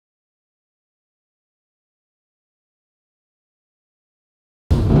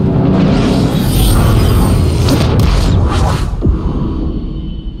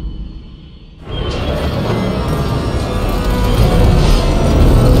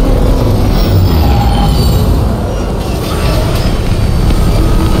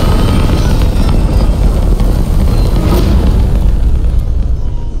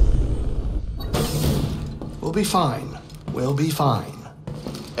be fine. We'll be fine.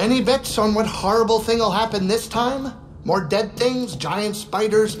 Any bets on what horrible thing will happen this time? More dead things, giant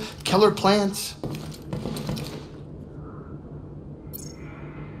spiders, killer plants?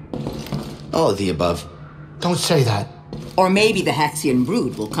 All of the above. Don't say that. Or maybe the Haxian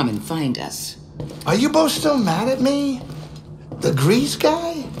brood will come and find us. Are you both still mad at me? The grease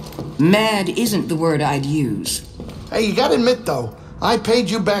guy? Mad isn't the word I'd use. Hey, you gotta admit though, I paid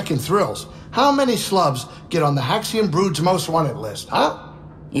you back in thrills. How many slubs get on the Haxian brood's most wanted list, huh?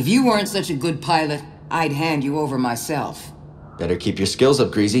 If you weren't such a good pilot, I'd hand you over myself. Better keep your skills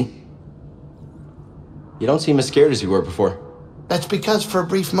up, Greasy. You don't seem as scared as you were before. That's because for a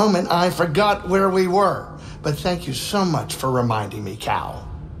brief moment I forgot where we were. But thank you so much for reminding me, Cal.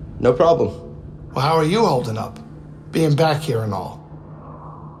 No problem. Well, how are you holding up? Being back here and all.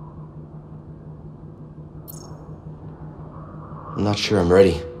 I'm not sure I'm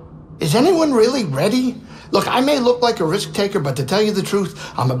ready. Is anyone really ready? Look, I may look like a risk taker, but to tell you the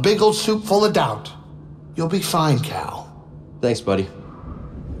truth, I'm a big old soup full of doubt. You'll be fine, Cal. Thanks, buddy.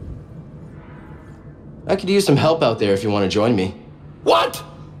 I could use some help out there if you want to join me. What?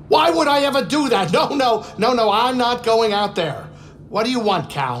 Why would I ever do that? No, I'm not going out there. What do you want,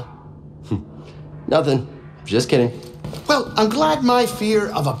 Cal? Nothing. Just kidding. Well, I'm glad my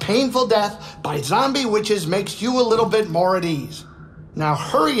fear of a painful death by zombie witches makes you a little bit more at ease. Now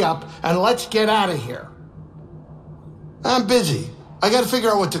hurry up and let's get out of here. I'm busy. I gotta figure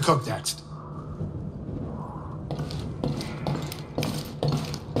out what to cook next.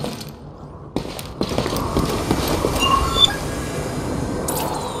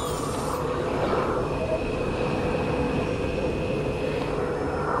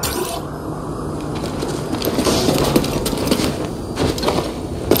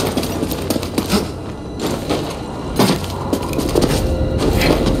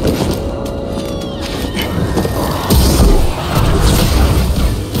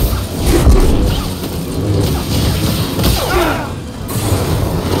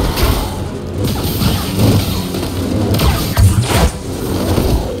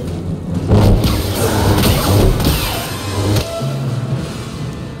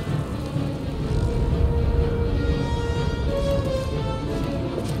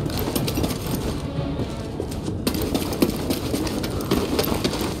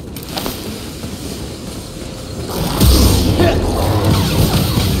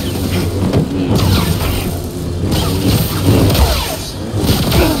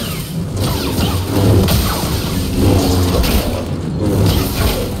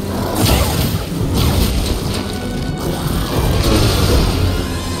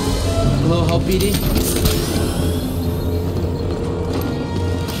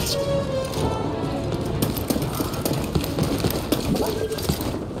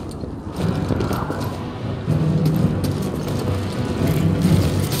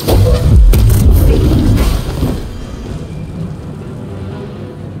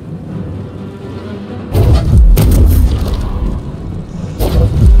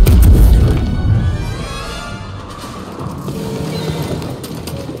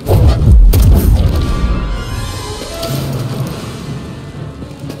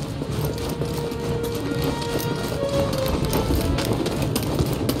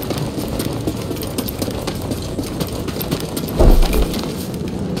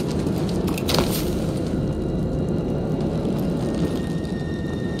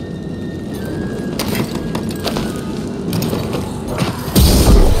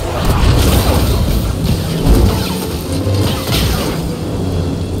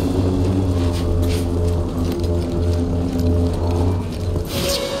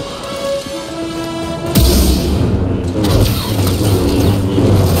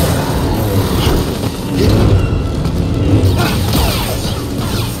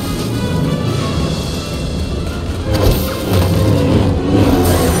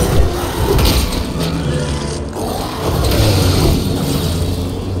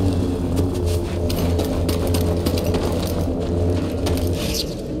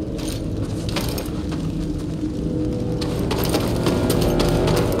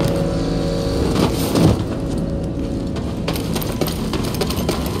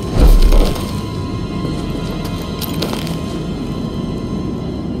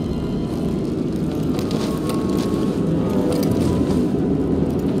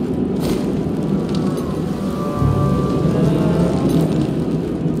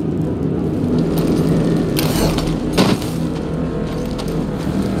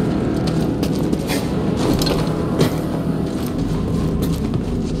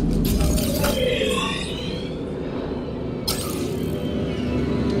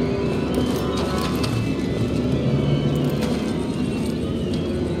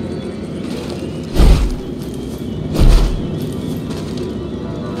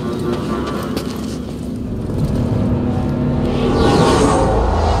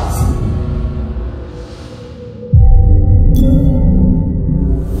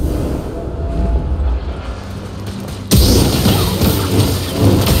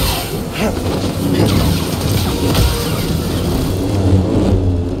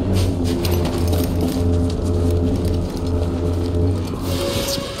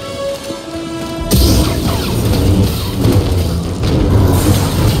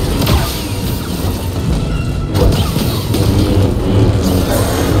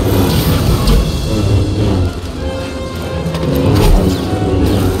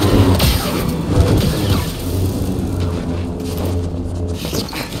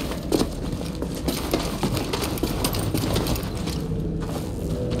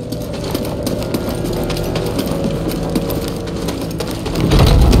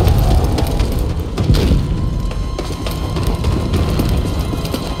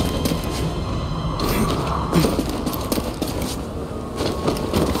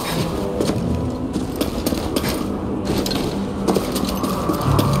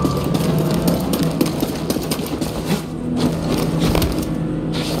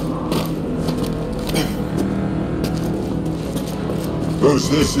 Who's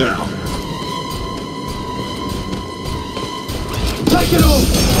this now? Take it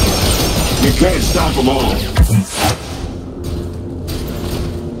off! You can't stop them all.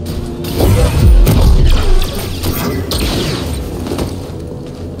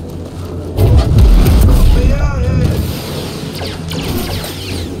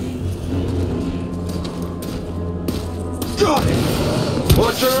 Got it!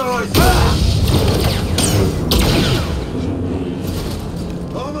 Watch your eyes!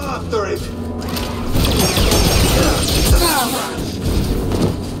 I'm after him!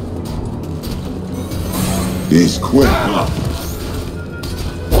 He's quick, huh?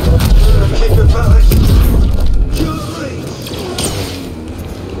 Keep it balanced! Kill me!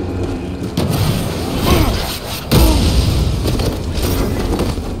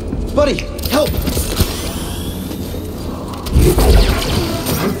 Buddy, help!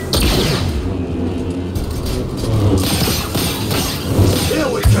 Here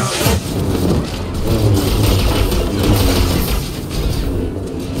we go!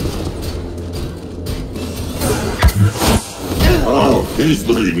 Oh, he's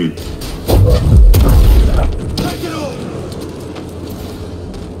bleeding. Take it off!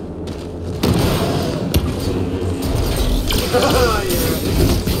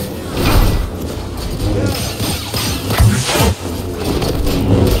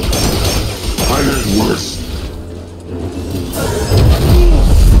 I heard worse.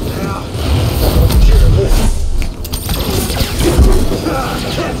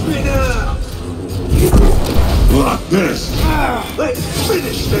 Catch me now! Like this. Let's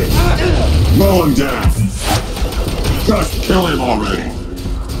finish this! Mow him down. Just kill him already.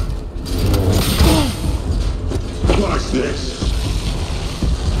 Watch this.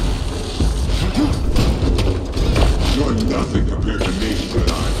 You're nothing compared to me,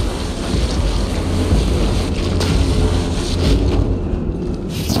 Jedi.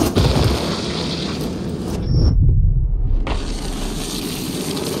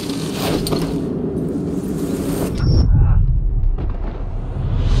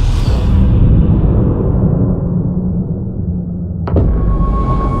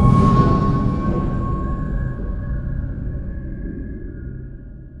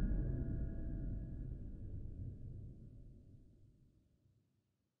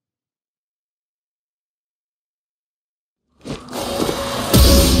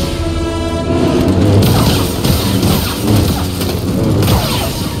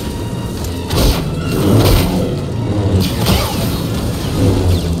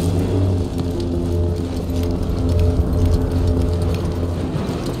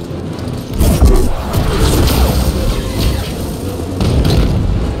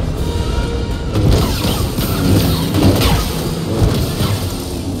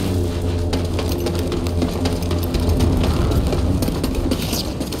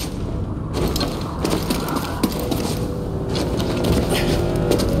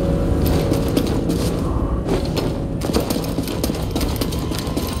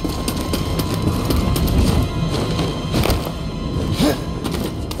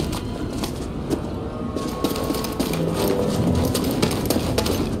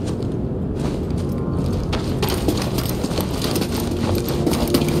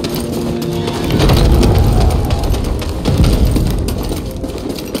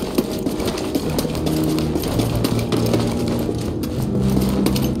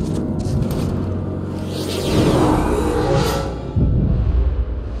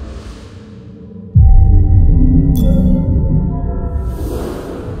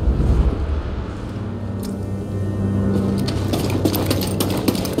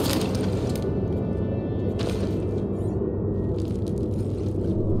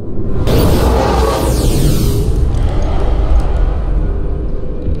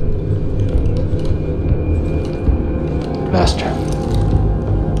 Master.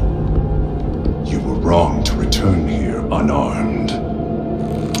 You were wrong to return here unarmed.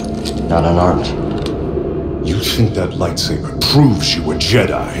 Not unarmed. You think that lightsaber proves you a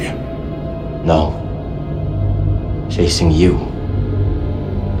Jedi? No. Facing you.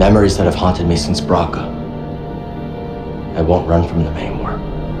 Memories that have haunted me since Braca. I won't run from them anymore.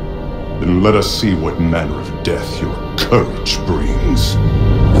 Then let us see what manner of death your courage brings.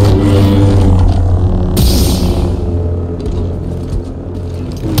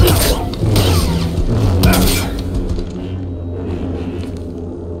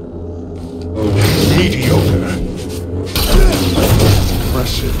 Mediocre.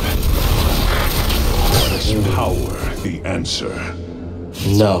 Impressive. Is power the answer?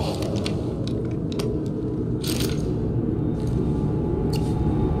 No.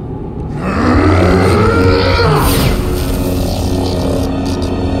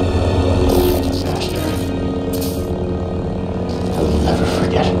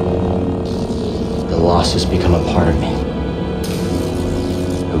 lost has become a part of me.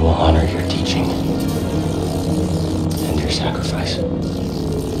 We will honor your teaching and your sacrifice.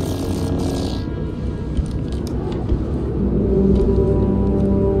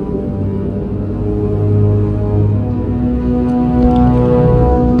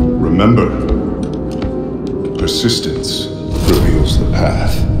 Remember, persistence reveals the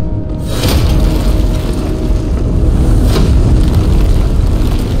path.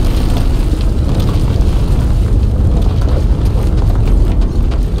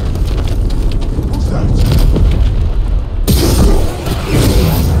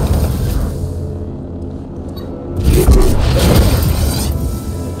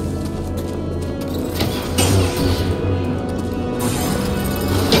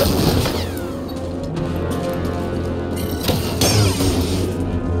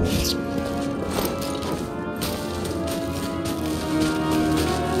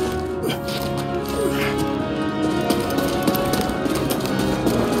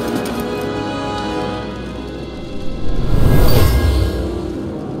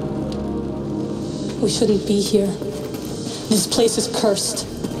 We shouldn't be here. This place is cursed.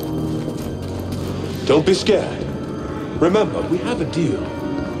 Don't be scared. Remember, we have a deal.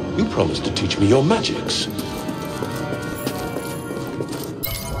 You promised to teach me your magics.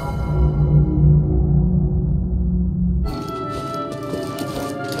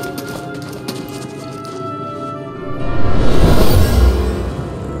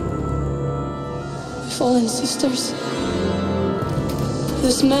 Fallen sisters.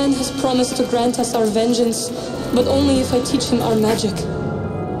 This man has promised to grant us our vengeance, but only if I teach him our magic.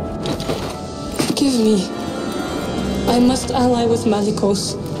 Forgive me. I must ally with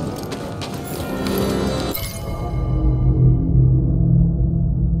Malicos.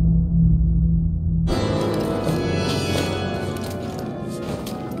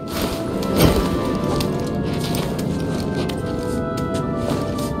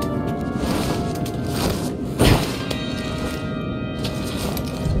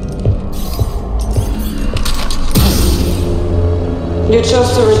 You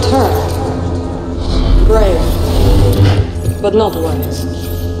chose to return. Brave, but not wise.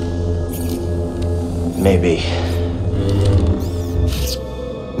 Maybe.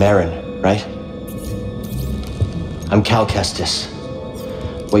 Merrin, right? I'm Cal Kestis.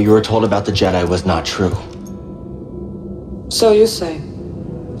 What you were told about the Jedi was not true. So you say.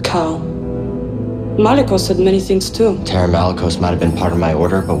 Cal. Malicos said many things too. Taron Malicos might have been part of my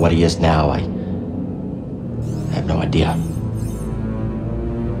order, but what he is now, I have no idea.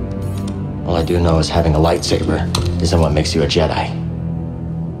 All I do know is having a lightsaber isn't what makes you a Jedi.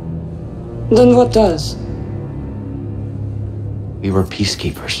 Then what does? We were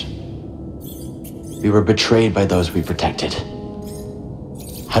peacekeepers. We were betrayed by those we protected.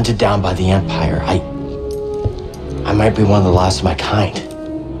 Hunted down by the Empire. I might be one of the last of my kind.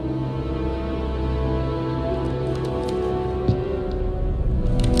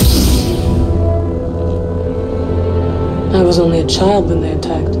 I was only a child when they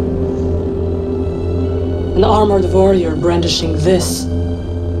attacked. An armored warrior brandishing this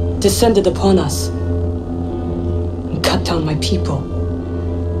descended upon us and cut down my people,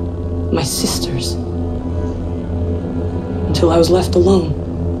 my sisters, until I was left alone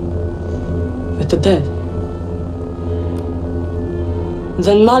with the dead.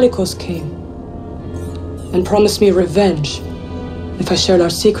 Then Malicos came and promised me revenge if I shared our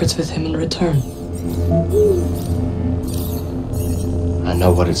secrets with him in return. I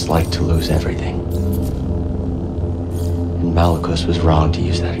know what it's like to lose everything. And Malicos was wrong to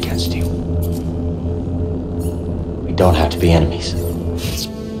use that against you. We don't have to be enemies.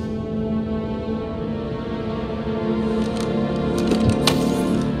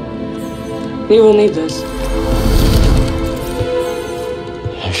 You will need this.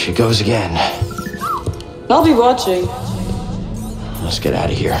 There she goes again. I'll be watching. Let's get out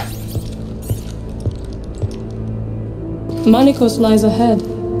of here. Malicos lies ahead.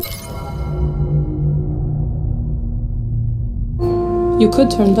 You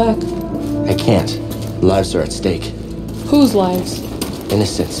could turn back. I can't. Lives are at stake. Whose lives?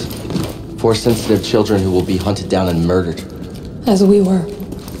 Innocents. 4 sensitive children who will be hunted down and murdered. As we were.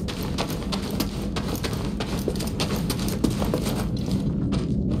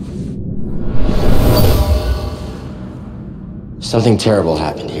 Something terrible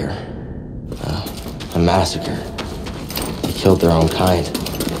happened here. A massacre. They killed their own kind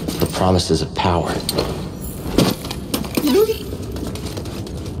for promises of power.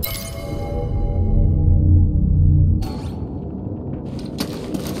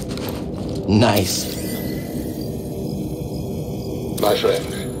 Nice. My friend,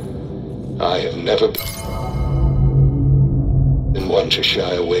 I have never been one to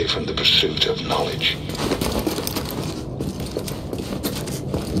shy away from the pursuit of knowledge.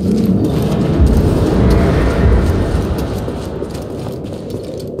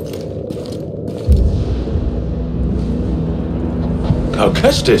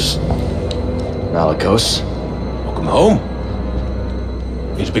 Kestis. Malicos. Welcome home.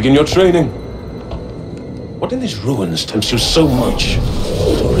 Need to begin your training. What in these ruins tempts you so much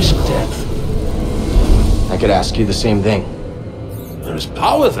to risk death? I could ask you the same thing. There is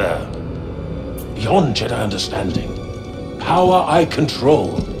power there. Beyond Jedi understanding. Power I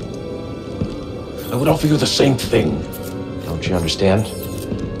control. I would offer you the same thing. Don't you understand?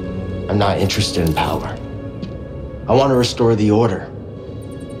 I'm not interested in power. I want to restore the Order.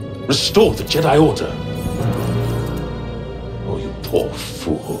 Restore the Jedi Order? Oh, you poor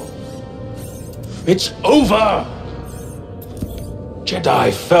fool. It's over!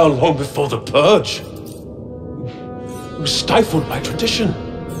 Jedi fell long before the Purge. You were stifled by tradition.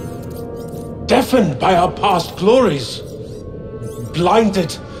 Deafened by our past glories.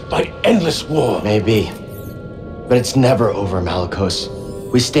 Blinded by endless war. Maybe. But it's never over, Malicos.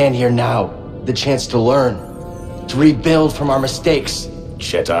 We stand here now, the chance to learn. To rebuild from our mistakes.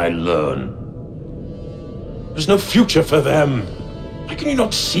 Jedi learn. There's no future for them. Why can you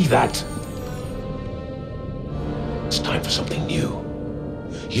not see that? It's time for something new.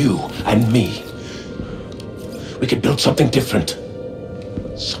 You and me. We could build something different.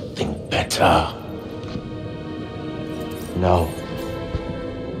 Something better. No.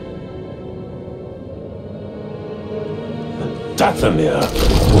 And Dathomir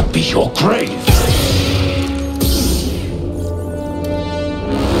will be your grave.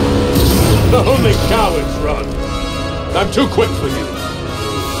 Only cowards run. I'm too quick for you.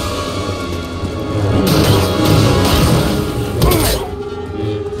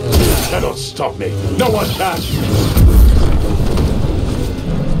 You cannot stop me. No one can.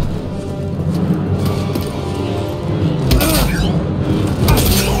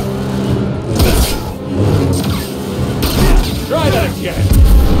 Try that again.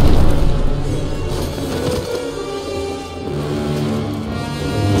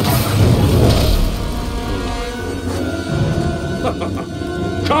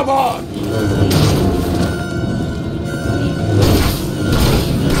 Come on!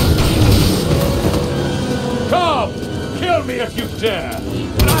 Come! Kill me if you dare!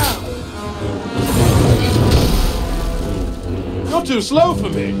 You're too slow for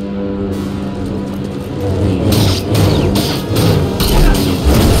me!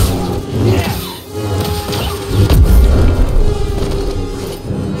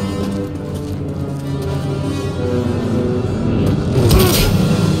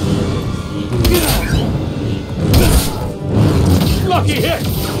 Lucky hit!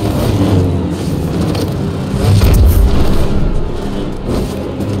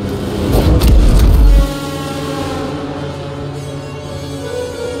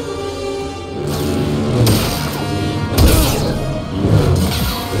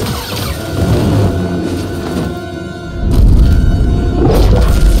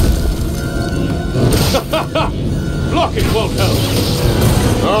 Blocking won't help.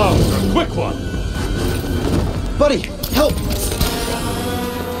 Oh, a quick one. Buddy, help!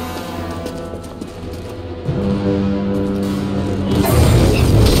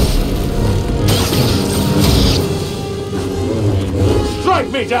 Strike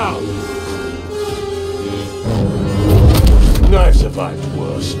me down! I've survived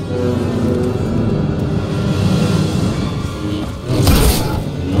worse.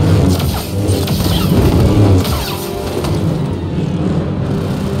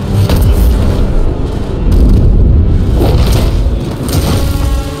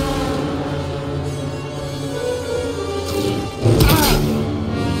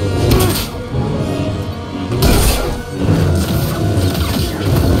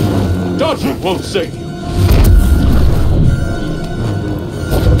 Dodging won't save you.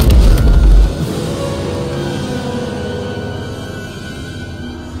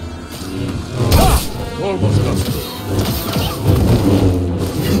 Almost got it.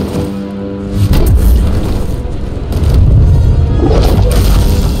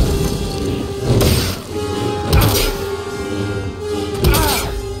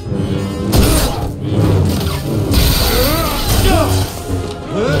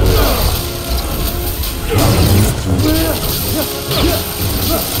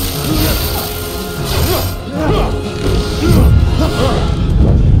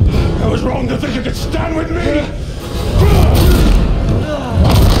 I was wrong to think you could stand with me!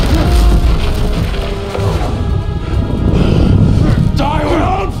 Die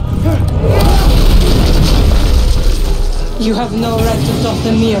without! You have no right to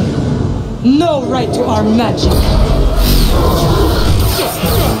Dathomir. No right to our magic.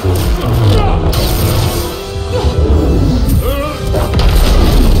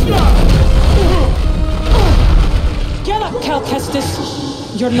 Get up, Cal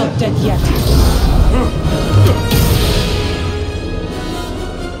Kestis. You're not dead yet.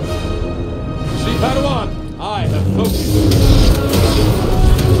 See, Padawan, I have focused.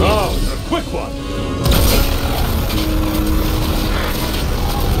 Oh, a quick one.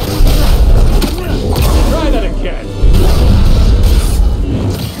 Try that again.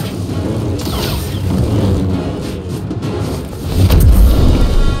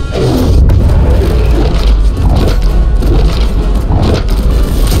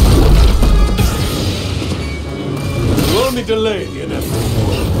 You only delay the inevitable.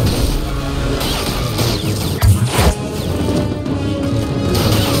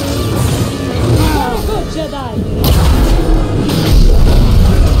 Good Jedi!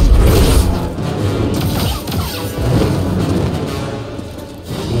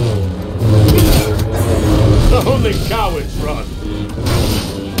 Only cowards run.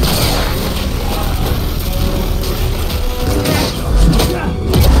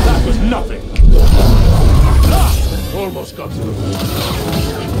 That was nothing. Ah, almost got through.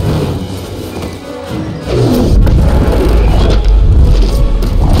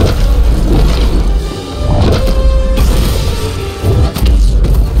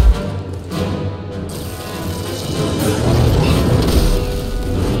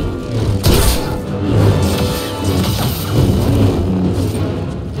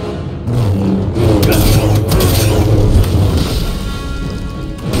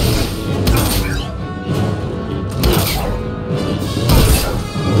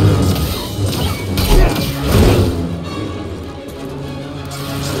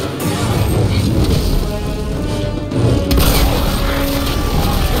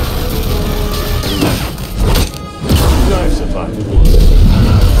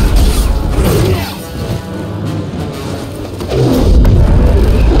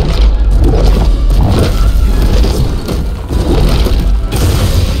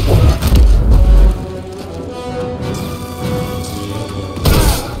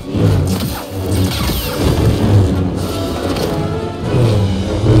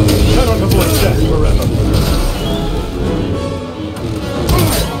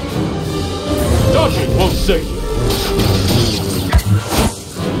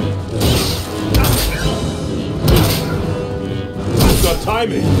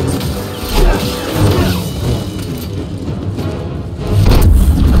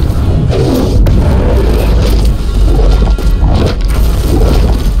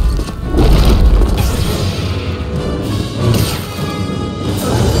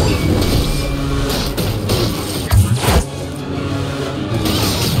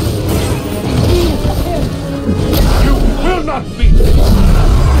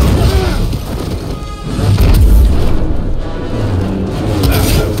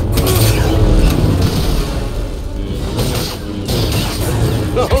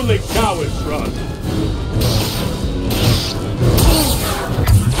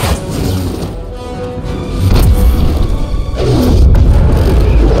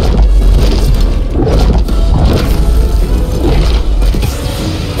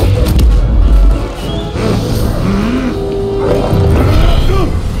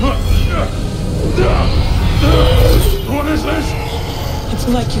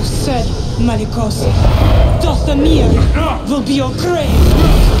 Like you said, Malicos, Dathomir will be your grave.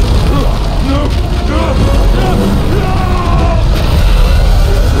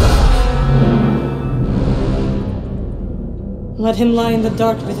 Let him lie in the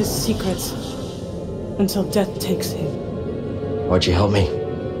dark with his secrets until death takes him. Why'd you help me?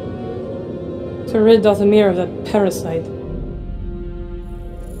 To rid Dathomir of that parasite.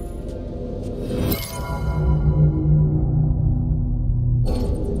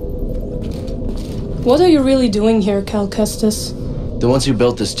 What are you really doing here, Cal Kestis? The ones who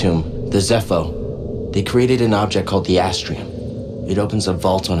built this tomb, the Zepho, they created an object called the Astrum. It opens a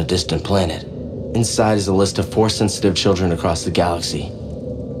vault on a distant planet. Inside is a list of Force-sensitive children across the galaxy.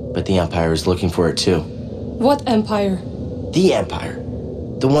 But the Empire is looking for it too. What Empire? The Empire.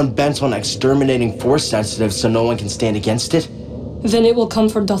 The one bent on exterminating Force-sensitive so no one can stand against it? Then it will come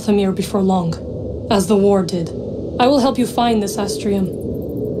for Dathomir before long, as the war did. I will help you find this Astrum.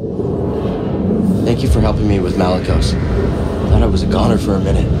 Thank you for helping me with Malicos. Thought I was a goner for a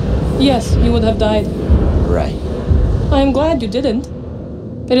minute. Yes, you would have died. Right. I am glad you didn't.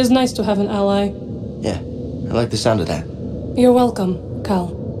 It is nice to have an ally. Yeah, I like the sound of that. You're welcome, Cal.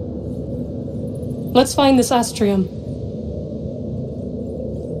 Let's find this Astrum.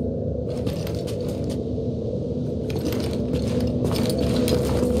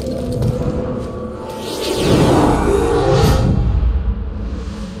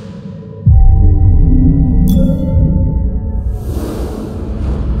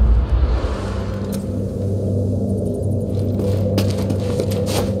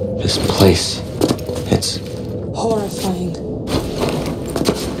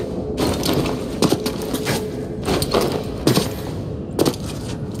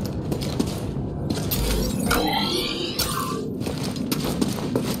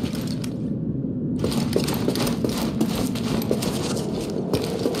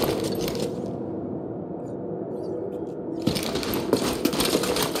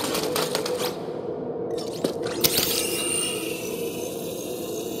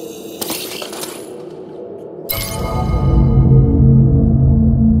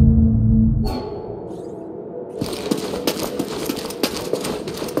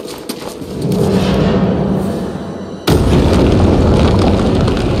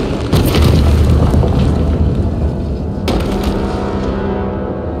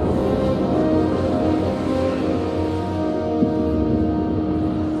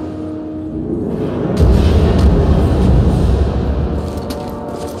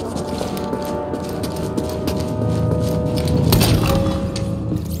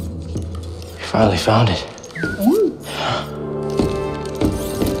 Finally found it.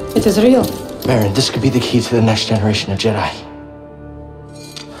 It is real. Merrin, this could be the key to the next generation of Jedi.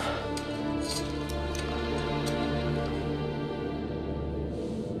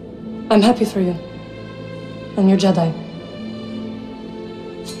 I'm happy for you. And your Jedi.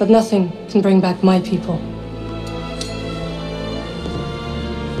 But nothing can bring back my people.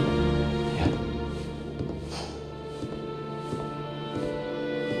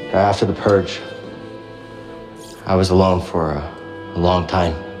 After the purge, I was alone for a long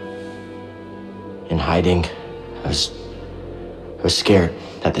time. In hiding, I was scared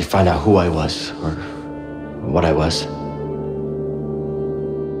that they'd find out who I was, or what I was.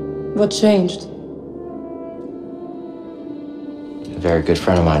 What changed? A very good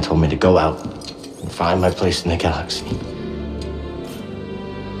friend of mine told me to go out and find my place in the galaxy.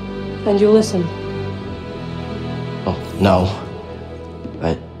 And you listened? Well, no.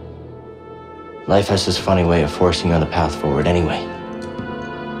 But life has this funny way of forcing you on the path forward anyway.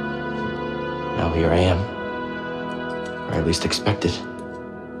 Now here I am. Or at least expected.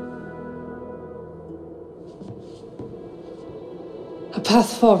 A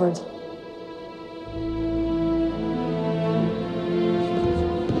path forward.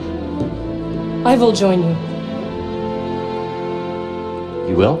 I will join you.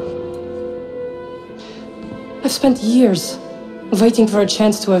 You will? I've spent years waiting for a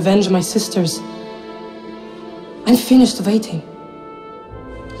chance to avenge my sisters. I'm finished waiting.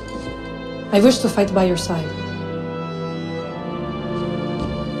 I wish to fight by your side.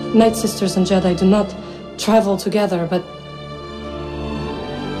 Nightsisters and Jedi do not travel together, but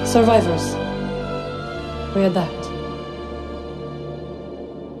survivors. We adapt.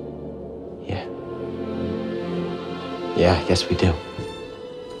 Yeah, I guess we do.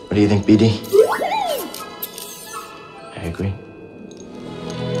 What do you think, BD? I agree.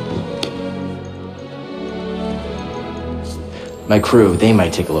 My crew, they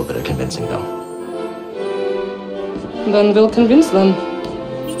might take a little bit of convincing, though. Then we'll convince them.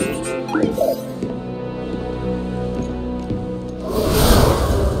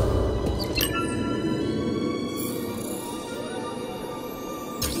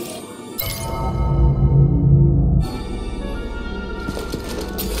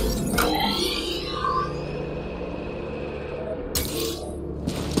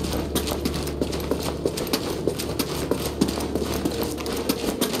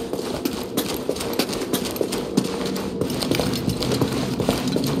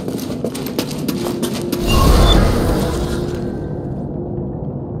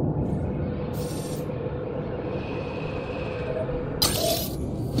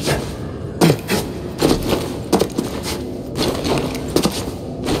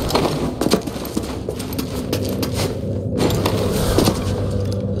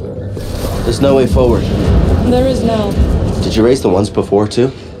 There's no way forward. There is now. Did you raise the ones before,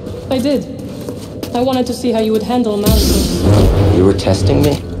 too? I did. I wanted to see how you would handle Malicos. You were testing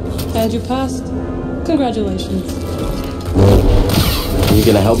me? And you passed. Congratulations. Are you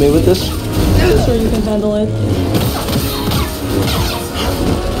gonna help me with this? I'm sure you can handle it.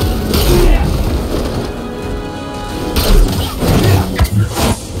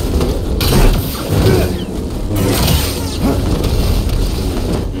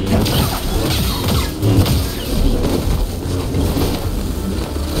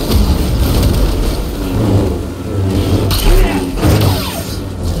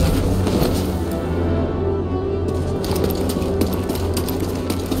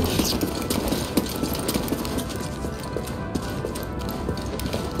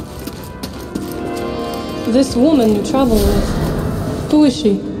 This woman you travel with, who is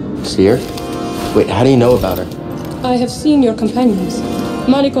she? Seer? Wait, how do you know about her? I have seen your companions.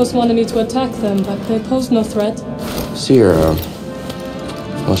 Malicos wanted me to attack them, but they posed no threat. Seer,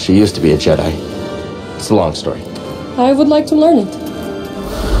 well, she used to be a Jedi. It's a long story. I would like to learn it.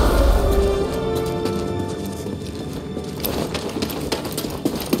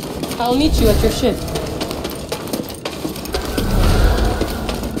 I'll meet you at your ship.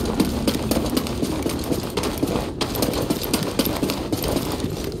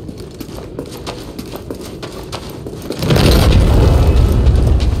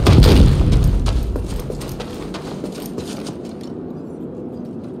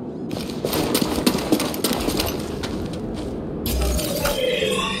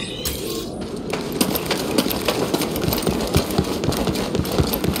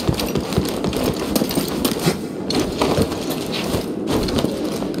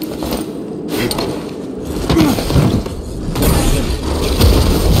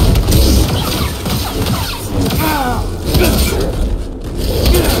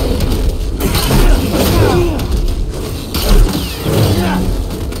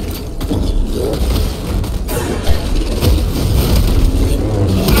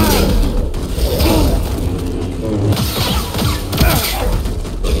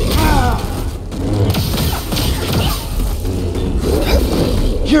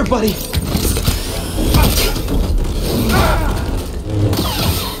 buddy.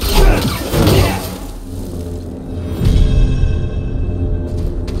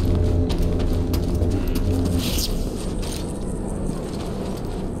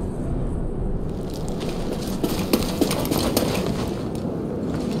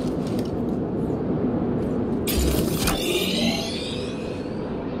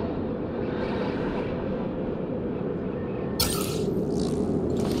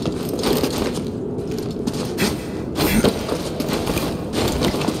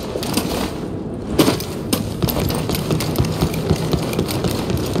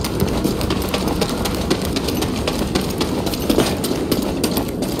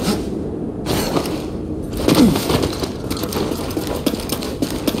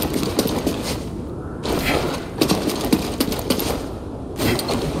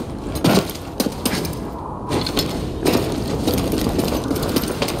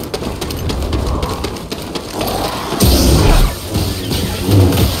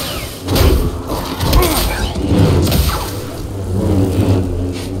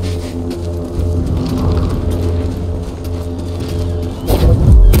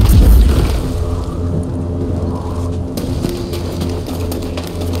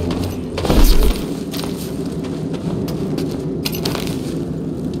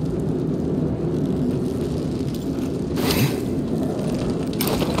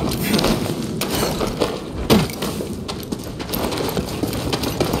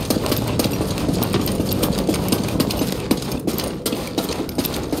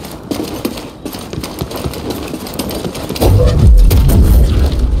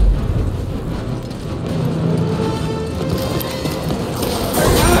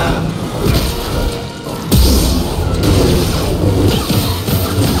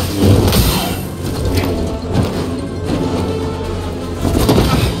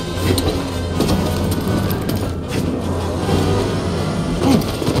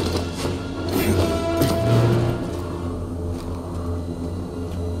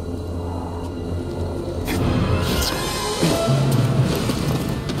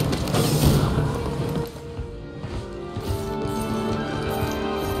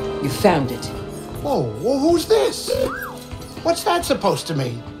 Found it. Whoa, well, who's this? What's that supposed to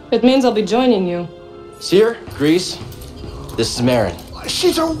mean? It means I'll be joining you. Seer, Grease, this is Merrin.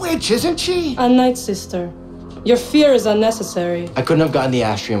 She's a witch, isn't she? A Nightsister. Your fear is unnecessary. I couldn't have gotten the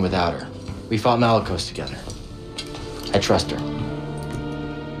Astrum without her. We fought Malicos together. I trust her.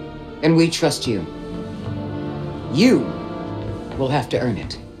 And we trust you. You will have to earn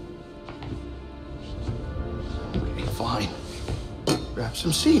it. Okay, fine. Grab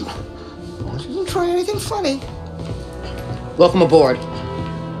some seam. As long as she doesn't try anything funny. Welcome aboard.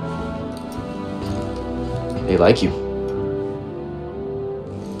 They like you.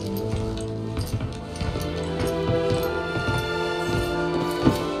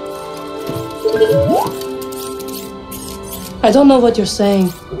 I don't know what you're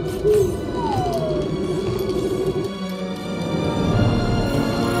saying.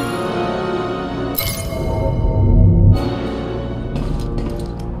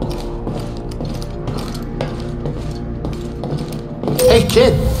 Hey,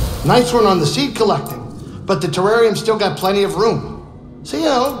 kid. Nice one on the seed collecting. But the terrarium's still got plenty of room. So, you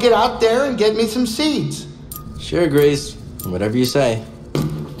know, get out there and get me some seeds. Sure, Grease. Whatever you say.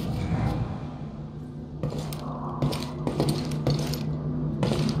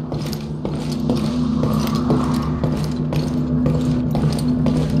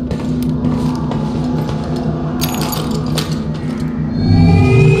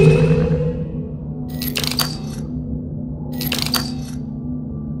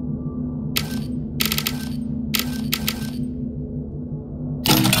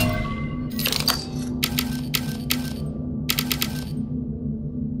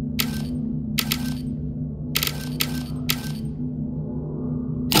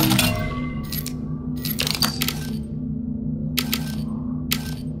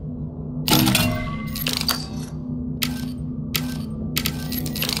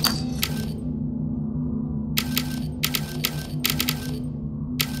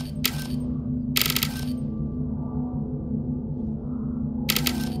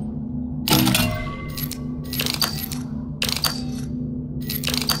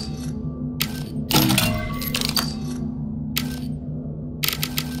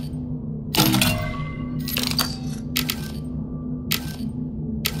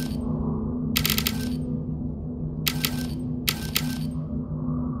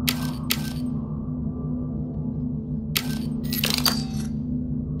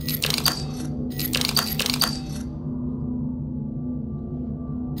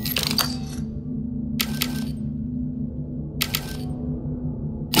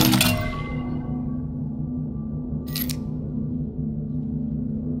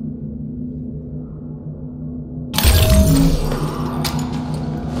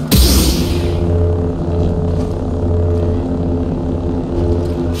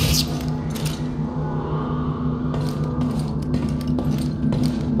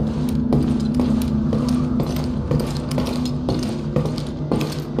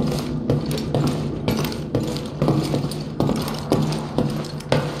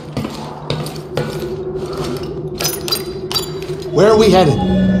 Where are we headed?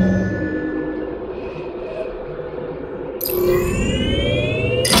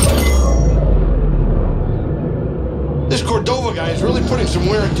 This Cordova guy is really putting some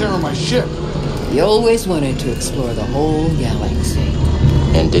wear and tear on my ship. We always wanted to explore the whole galaxy.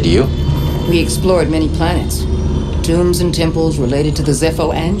 And did you? We explored many planets. Tombs and temples related to the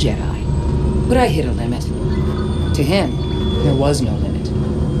Zepho and Jedi. But I hit a limit. To him, there was no limit.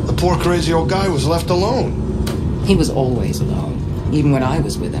 The poor crazy old guy was left alone. He was always alone, even when I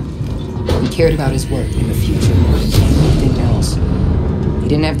was with him. He cared about his work in the future more than anything else. He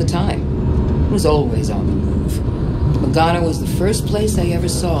didn't have the time. He was always on the move. BOGANO was the first place I ever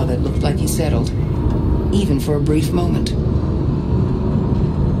saw that looked like he settled, even for a brief moment.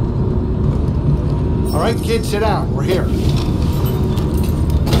 All right, kids, sit down. We're here.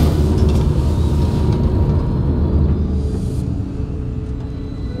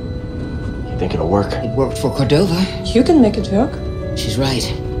 You think it'll work? It worked for Cordova. You can make it work. She's right.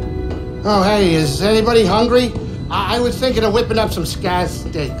 Oh, hey, is anybody hungry? I was thinking of whipping up some scaz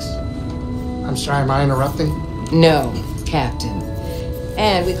steaks. I'm sorry, am I interrupting? No, Captain.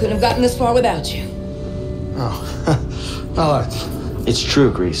 And we couldn't have gotten this far without you. Oh, well, It's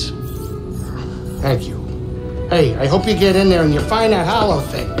true, Grease. thank you. Hey, I hope you get in there and you find that hollow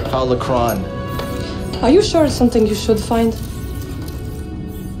thing. Holocron. Are you sure it's something you should find?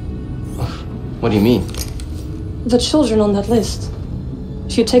 What do you mean? The children on that list.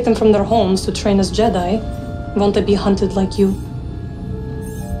 If you take them from their homes to train as Jedi, won't they be hunted like you?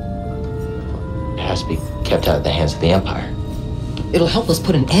 It has to be kept out of the hands of the Empire. It'll help us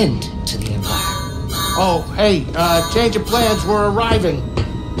put an end to the Empire. Oh, hey, change of plans, we're arriving.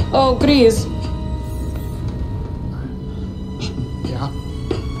 Oh, Grease. Yeah?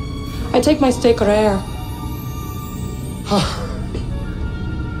 I take my steak rare. Huh?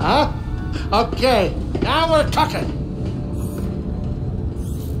 Okay, now we're talking.